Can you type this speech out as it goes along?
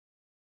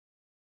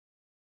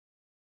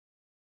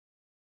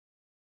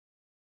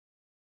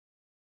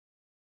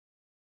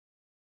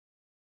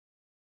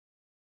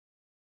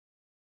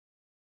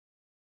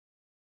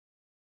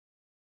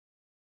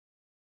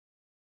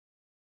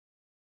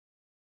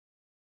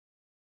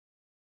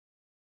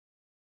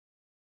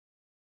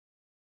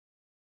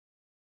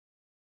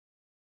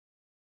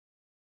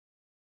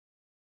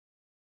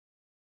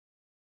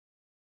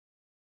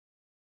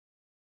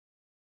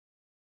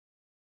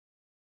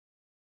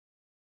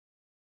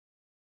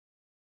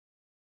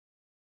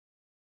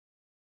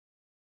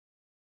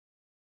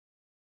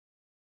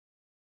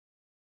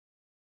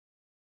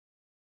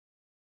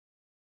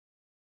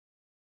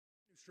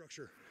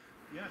Structure.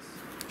 Yes.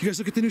 You guys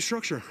look at the new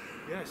structure.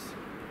 Yes.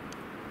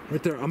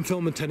 Right there. I'm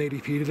filming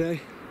 1080p today,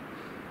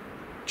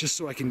 just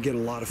so I can get a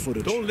lot of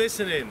footage. Don't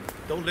listen in.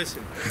 Don't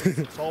listen.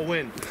 It's all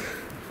wind.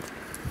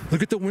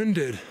 Look at the wind,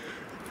 dude.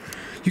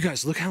 You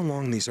guys, look how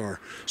long these are.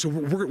 So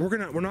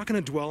we're not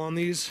gonna dwell on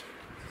these.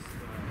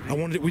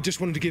 We just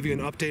wanted to give you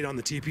an update on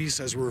the teepees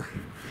as we're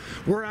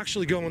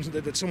actually going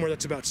somewhere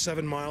that's about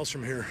 7 miles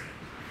from here.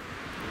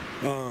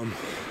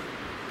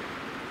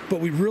 But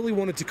we really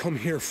wanted to come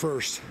here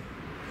first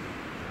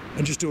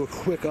and just do a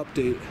quick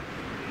update.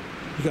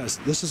 You guys,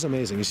 this is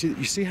amazing. You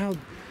see how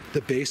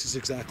the base is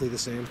exactly the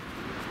same?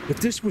 If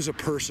this was a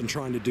person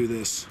trying to do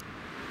this,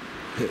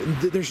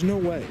 there's no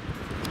way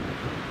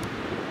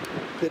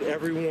that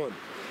everyone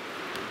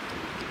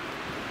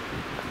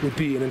would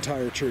be an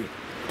entire tree.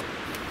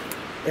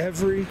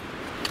 Every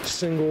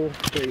single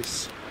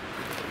base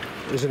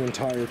is an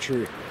entire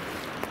tree.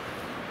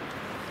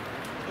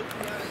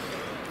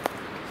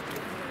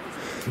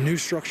 New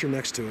structure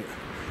next to it.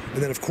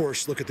 And then of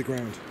course, look at the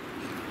ground.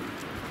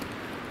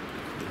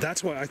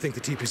 That's why I think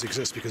the teepees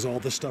exist, because all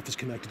this stuff is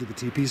connected to the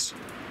teepees.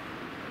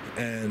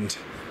 And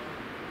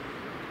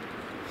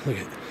look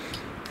at it.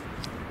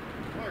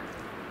 Mark.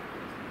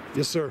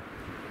 Yes, sir.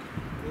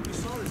 When we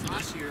saw this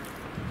last year,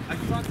 I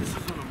thought this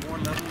was on a more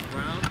level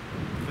ground,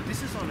 but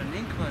this is on an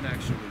incline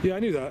actually. Yeah, I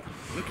knew that.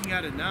 Looking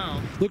at it now.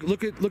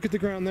 Look at the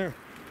ground there.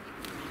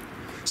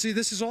 See,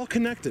 this is all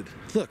connected.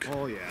 Look.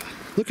 Oh yeah.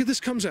 Look at this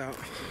comes out.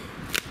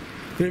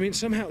 You know what I mean?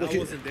 Somehow, That look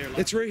wasn't there last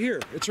it's right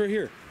here. It's right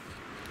here.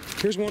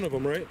 Here's one of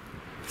them, right?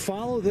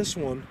 Follow this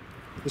one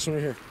right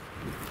here,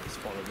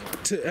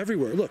 to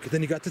everywhere. Look,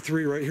 then you got the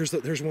three, right?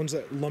 There's one's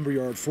that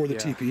lumberyard for the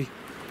teepee,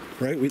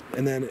 right?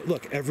 And then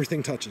look,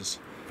 everything touches.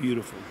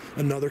 Beautiful.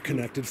 Another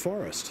connected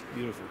forest.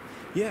 Beautiful.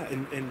 Yeah,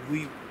 and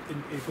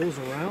it goes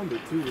around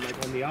it too,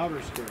 like on the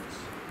outer skirts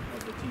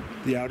of the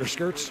teepee. The outer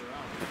skirts?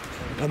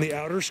 On the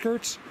outer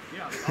skirts?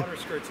 Yeah, outer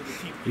skirts of the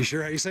teepee. You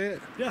sure how you say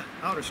it? Yeah,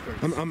 outer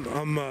skirts.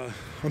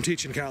 I'm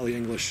teaching Callie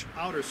English.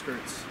 Outer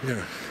skirts.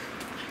 Yeah.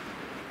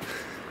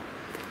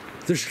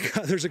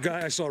 There's a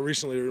guy I saw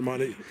recently that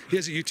reminded, he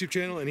has a YouTube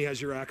channel and he has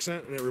your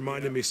accent and it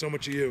reminded me so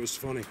much of you. It was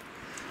funny.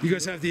 You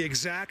guys have the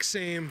exact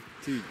same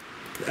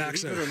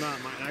accent. Believe it or not,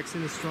 my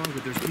accent is strong,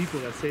 but there's people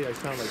that say I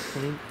sound like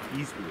Clint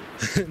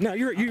Eastwood. No,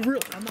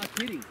 I'm not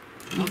kidding.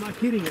 I'm not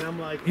kidding, and I'm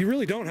like... You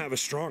really don't have a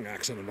strong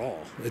accent at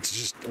all. It's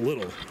just a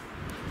little.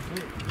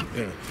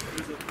 Yeah.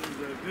 There's a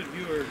good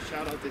viewer,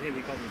 shout out to him,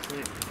 he called me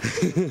Clint.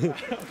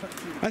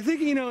 I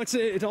think,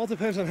 it all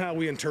depends on how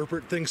we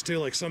interpret things too.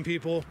 Like some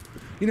people,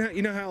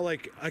 you know how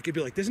like I could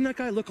be like, doesn't that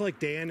guy look like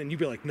Dan? And you'd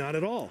be like, not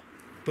at all.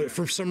 But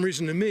for some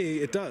reason to me,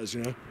 it does,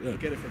 Yeah.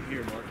 Get it from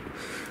here, Mark.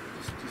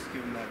 Just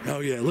give him that. Oh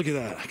yeah, look at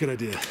that. Good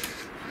idea.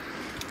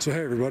 So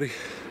hey everybody,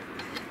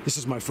 this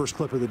is my first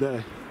clip of the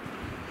day.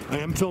 I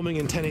am filming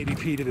in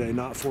 1080p today,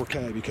 not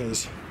 4K,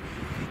 because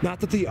not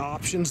that the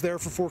option's there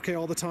for 4K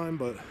all the time,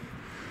 but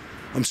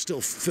I'm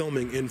still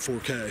filming in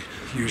 4K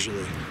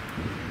usually.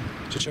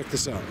 So check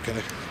this out,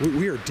 okay?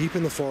 We are deep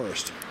in the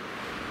forest,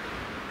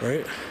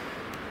 right?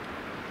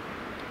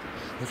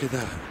 Look at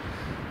that.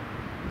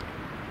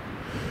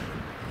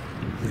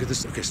 Look at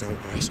this. Okay, so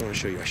I also want to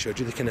show you. I showed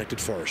you the connected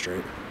forest,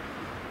 right?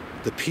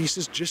 The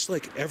pieces, just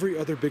like every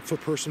other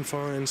Bigfoot person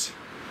finds,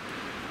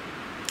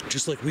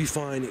 just like we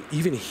find,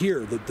 even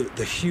here,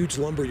 the huge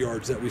lumber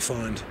yards that we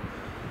find,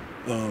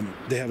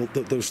 they have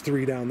those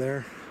three down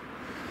there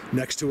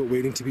next to it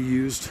waiting to be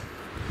used.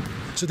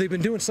 So they've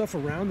been doing stuff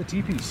around the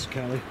teepees,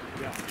 Callie.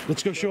 Yeah.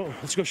 Let's go show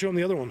them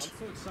the other ones. I'm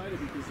so excited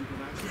because you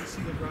can actually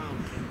see the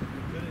ground. And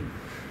you couldn't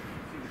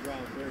see the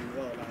ground very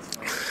well last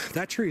time.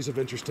 That tree is of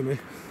interest to me.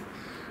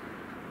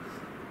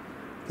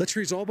 That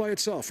tree's all by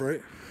itself,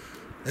 right?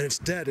 And it's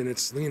dead and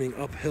it's leaning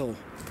uphill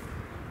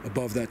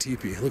above that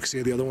teepee. Look, see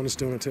how the other one is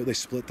doing it too? They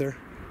split there.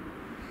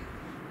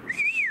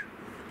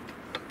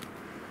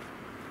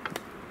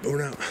 Over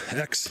now,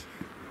 X.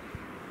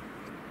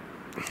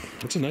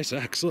 That's a nice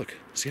X. Look,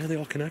 see how they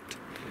all connect?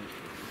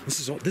 This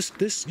is all.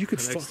 This you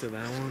could follow. To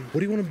that one. What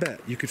do you want to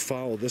bet? You could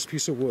follow this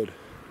piece of wood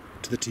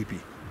to the teepee.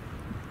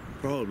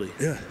 Probably.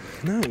 Yeah.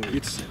 No,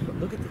 it's.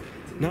 Look at it.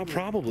 Not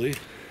probably.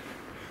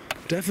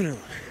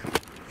 Definitely.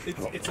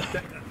 It's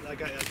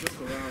like I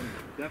joke around.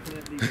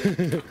 Definitely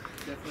maybe.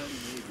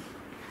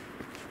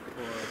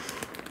 Or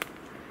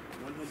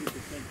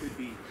 100% could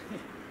be.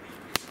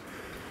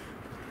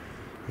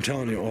 I'm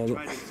telling you,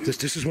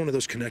 this is one of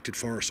those connected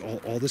forests.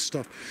 All this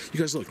stuff. You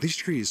guys look, these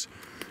trees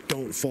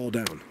don't fall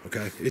down,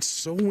 okay? It's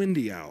so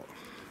windy out.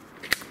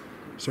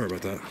 Sorry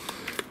about that.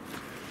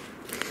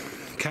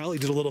 Callie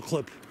did a little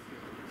clip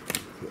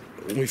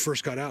when we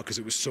first got out because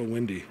it was so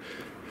windy.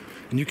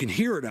 And you can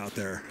hear it out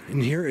there.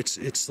 And here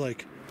it's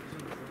like,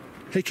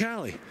 hey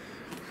Callie,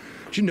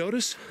 did you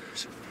notice?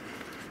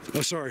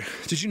 Oh, sorry.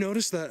 Did you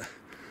notice that?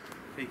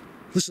 Hey.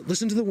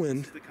 Listen to the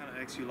wind. This is the kind of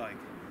X you like.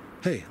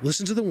 Hey,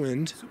 listen to the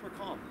wind. Super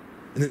calm.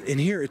 And then in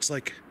here, it's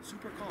like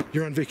super calm.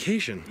 You're on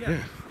vacation. Yeah.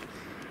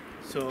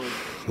 So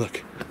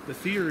look, the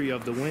theory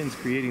of the winds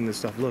creating this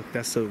stuff. Look,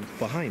 that's the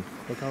behind.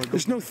 Look how it goes.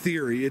 There's no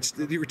theory. It's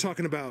you were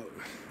talking about.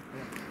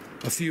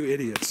 A few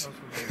idiots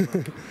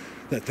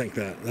that think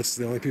that. That's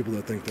the only people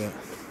that think that.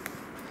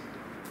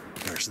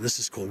 All right, so this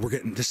is cool.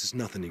 This is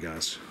nothing, you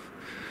guys.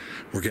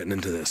 We're getting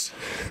into this.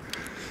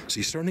 So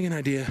you're starting to get an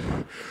idea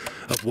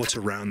of what's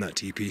around that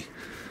teepee.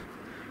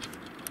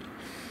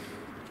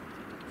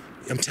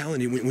 I'm telling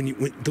you,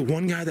 when the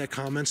one guy that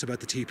comments about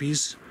the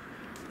teepees,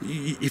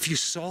 if you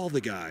saw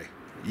the guy,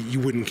 you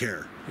wouldn't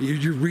care.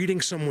 You're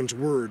reading someone's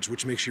words,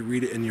 which makes you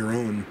read it in your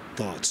own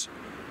thoughts,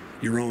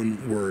 your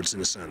own words,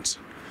 in a sense.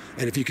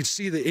 And if you could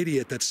see the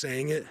idiot that's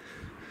saying it,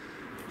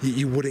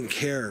 you wouldn't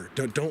care.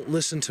 Don't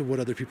listen to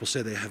what other people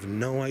say. They have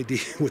no idea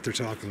what they're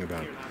talking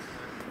about.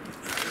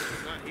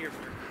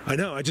 I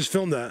know, I just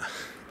filmed that.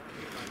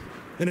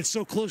 And it's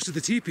so close to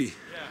the teepee.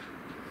 Yeah.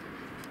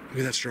 Look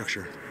at that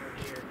structure.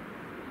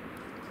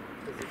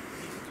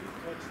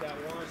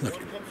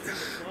 Look.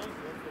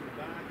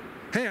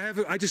 Hey,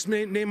 I just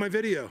named my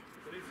video.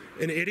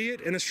 An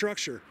idiot and a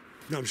structure.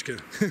 No, I'm just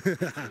kidding.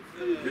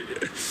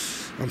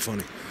 I'm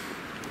funny.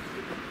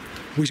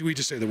 We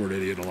just say the word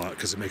idiot a lot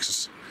because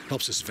it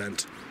helps us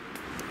vent.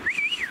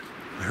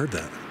 I heard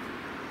that.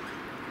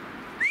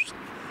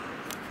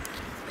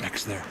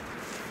 X there.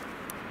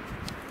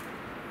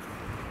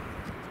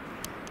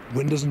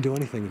 Wind doesn't do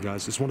anything,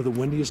 guys. It's one of the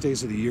windiest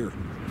days of the year.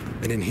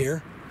 And in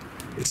here,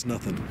 it's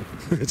nothing.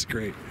 It's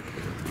great.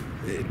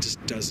 It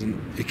just doesn't,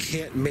 it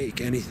can't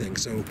make anything.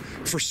 So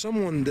for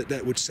someone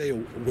that would say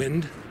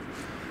wind,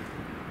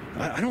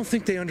 I don't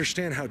think they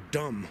understand how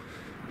dumb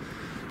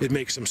it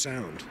makes them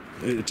sound.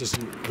 It just,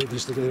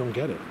 they don't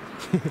get it.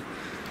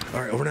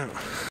 All right, over now.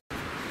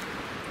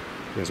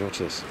 You guys watch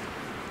this.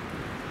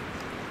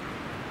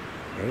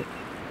 All right?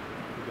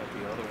 We got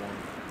the other one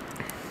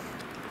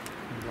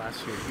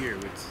last year here,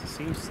 which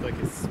seems like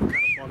it's kind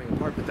of falling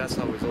apart, but that's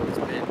how it's always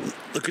been.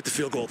 Look at the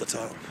field goal at the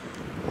top.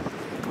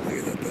 Look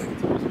at that thing.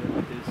 It's always been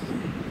like this,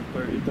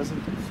 where it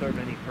doesn't serve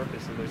any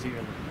purpose, and there's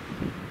even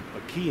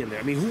a key in there.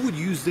 I mean, who would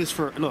use this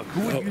for? Look,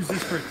 who would use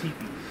this for a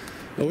teepee?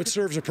 Oh, it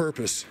serves a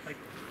purpose. Like,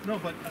 no,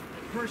 but a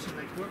person,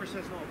 like whoever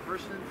says no, a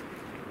person.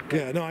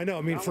 Yeah, no, I know.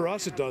 I mean, for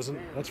us, it doesn't.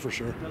 That's for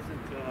sure. It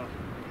doesn't.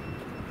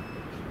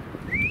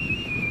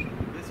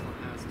 This one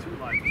has 2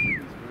 live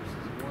trees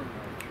versus 1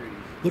 live tree.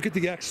 Look at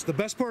the X. The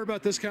best part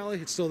about this, Callie,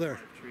 it's still there,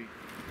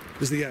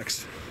 is the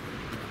X.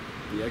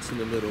 The X in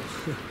the middle.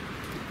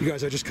 You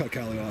guys, I just cut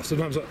Callie off.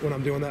 Sometimes when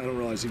I'm doing that, I don't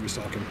realize he was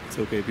talking. It's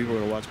okay. People are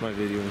gonna watch my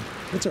video.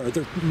 That's all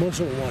right. Most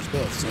of them watch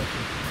both. So.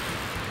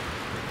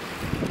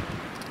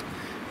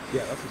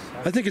 Yeah,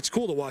 I think it's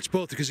cool to watch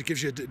both because it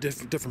gives you a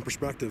different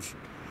perspective.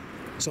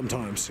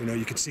 Sometimes, you know,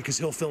 you can see because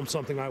he'll film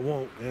something I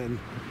won't, and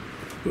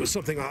it was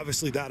something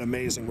obviously that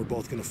amazing. We're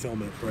both gonna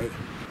film it, right?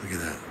 Look at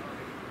that.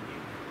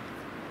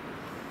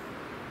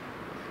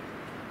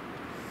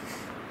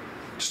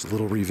 Just a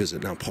little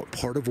revisit. Now,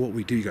 part of what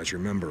we do, you guys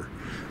remember,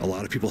 a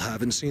lot of people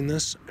haven't seen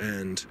this,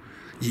 and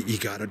you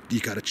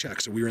gotta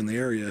check. So we were in the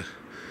area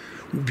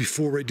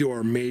before we do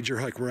our major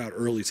hike. We're out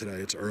early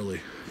today. It's early.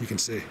 You can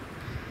see.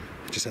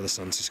 Just how the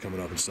sun's just coming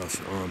up and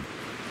stuff.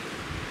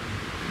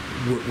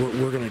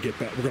 We're gonna get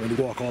back. We're gonna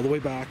walk all the way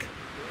back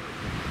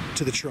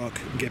to the truck,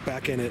 get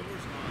back in it.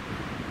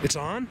 It's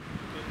on?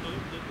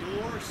 The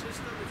door system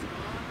is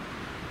on,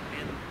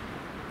 and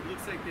it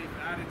looks like they've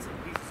added some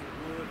pieces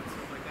of wood and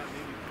stuff like that.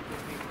 Maybe people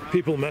came around.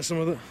 People messing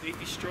with it? They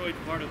destroyed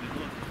part of it.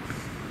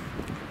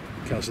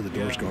 Look. Cal said the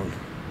door's gone.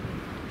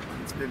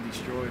 It's been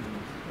destroyed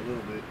a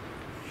little bit.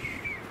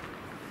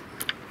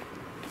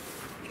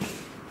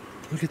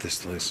 Look at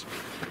this place.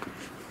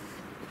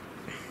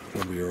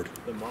 How weird.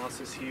 The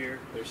moss is here.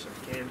 There's some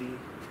candy.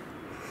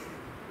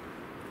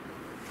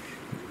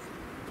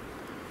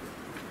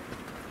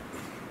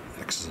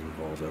 X's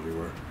involved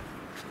everywhere.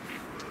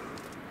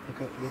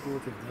 Look at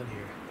what they've done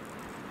here.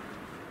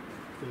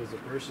 There's a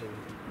person.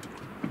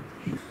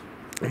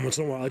 And once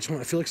in a while, I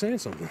feel like saying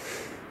something.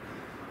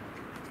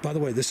 By the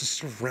way, this is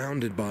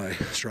surrounded by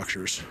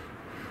structures.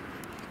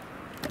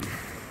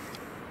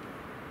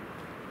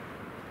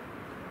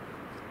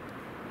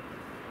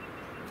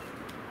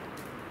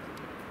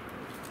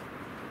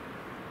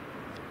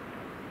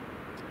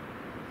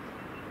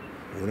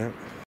 Over now.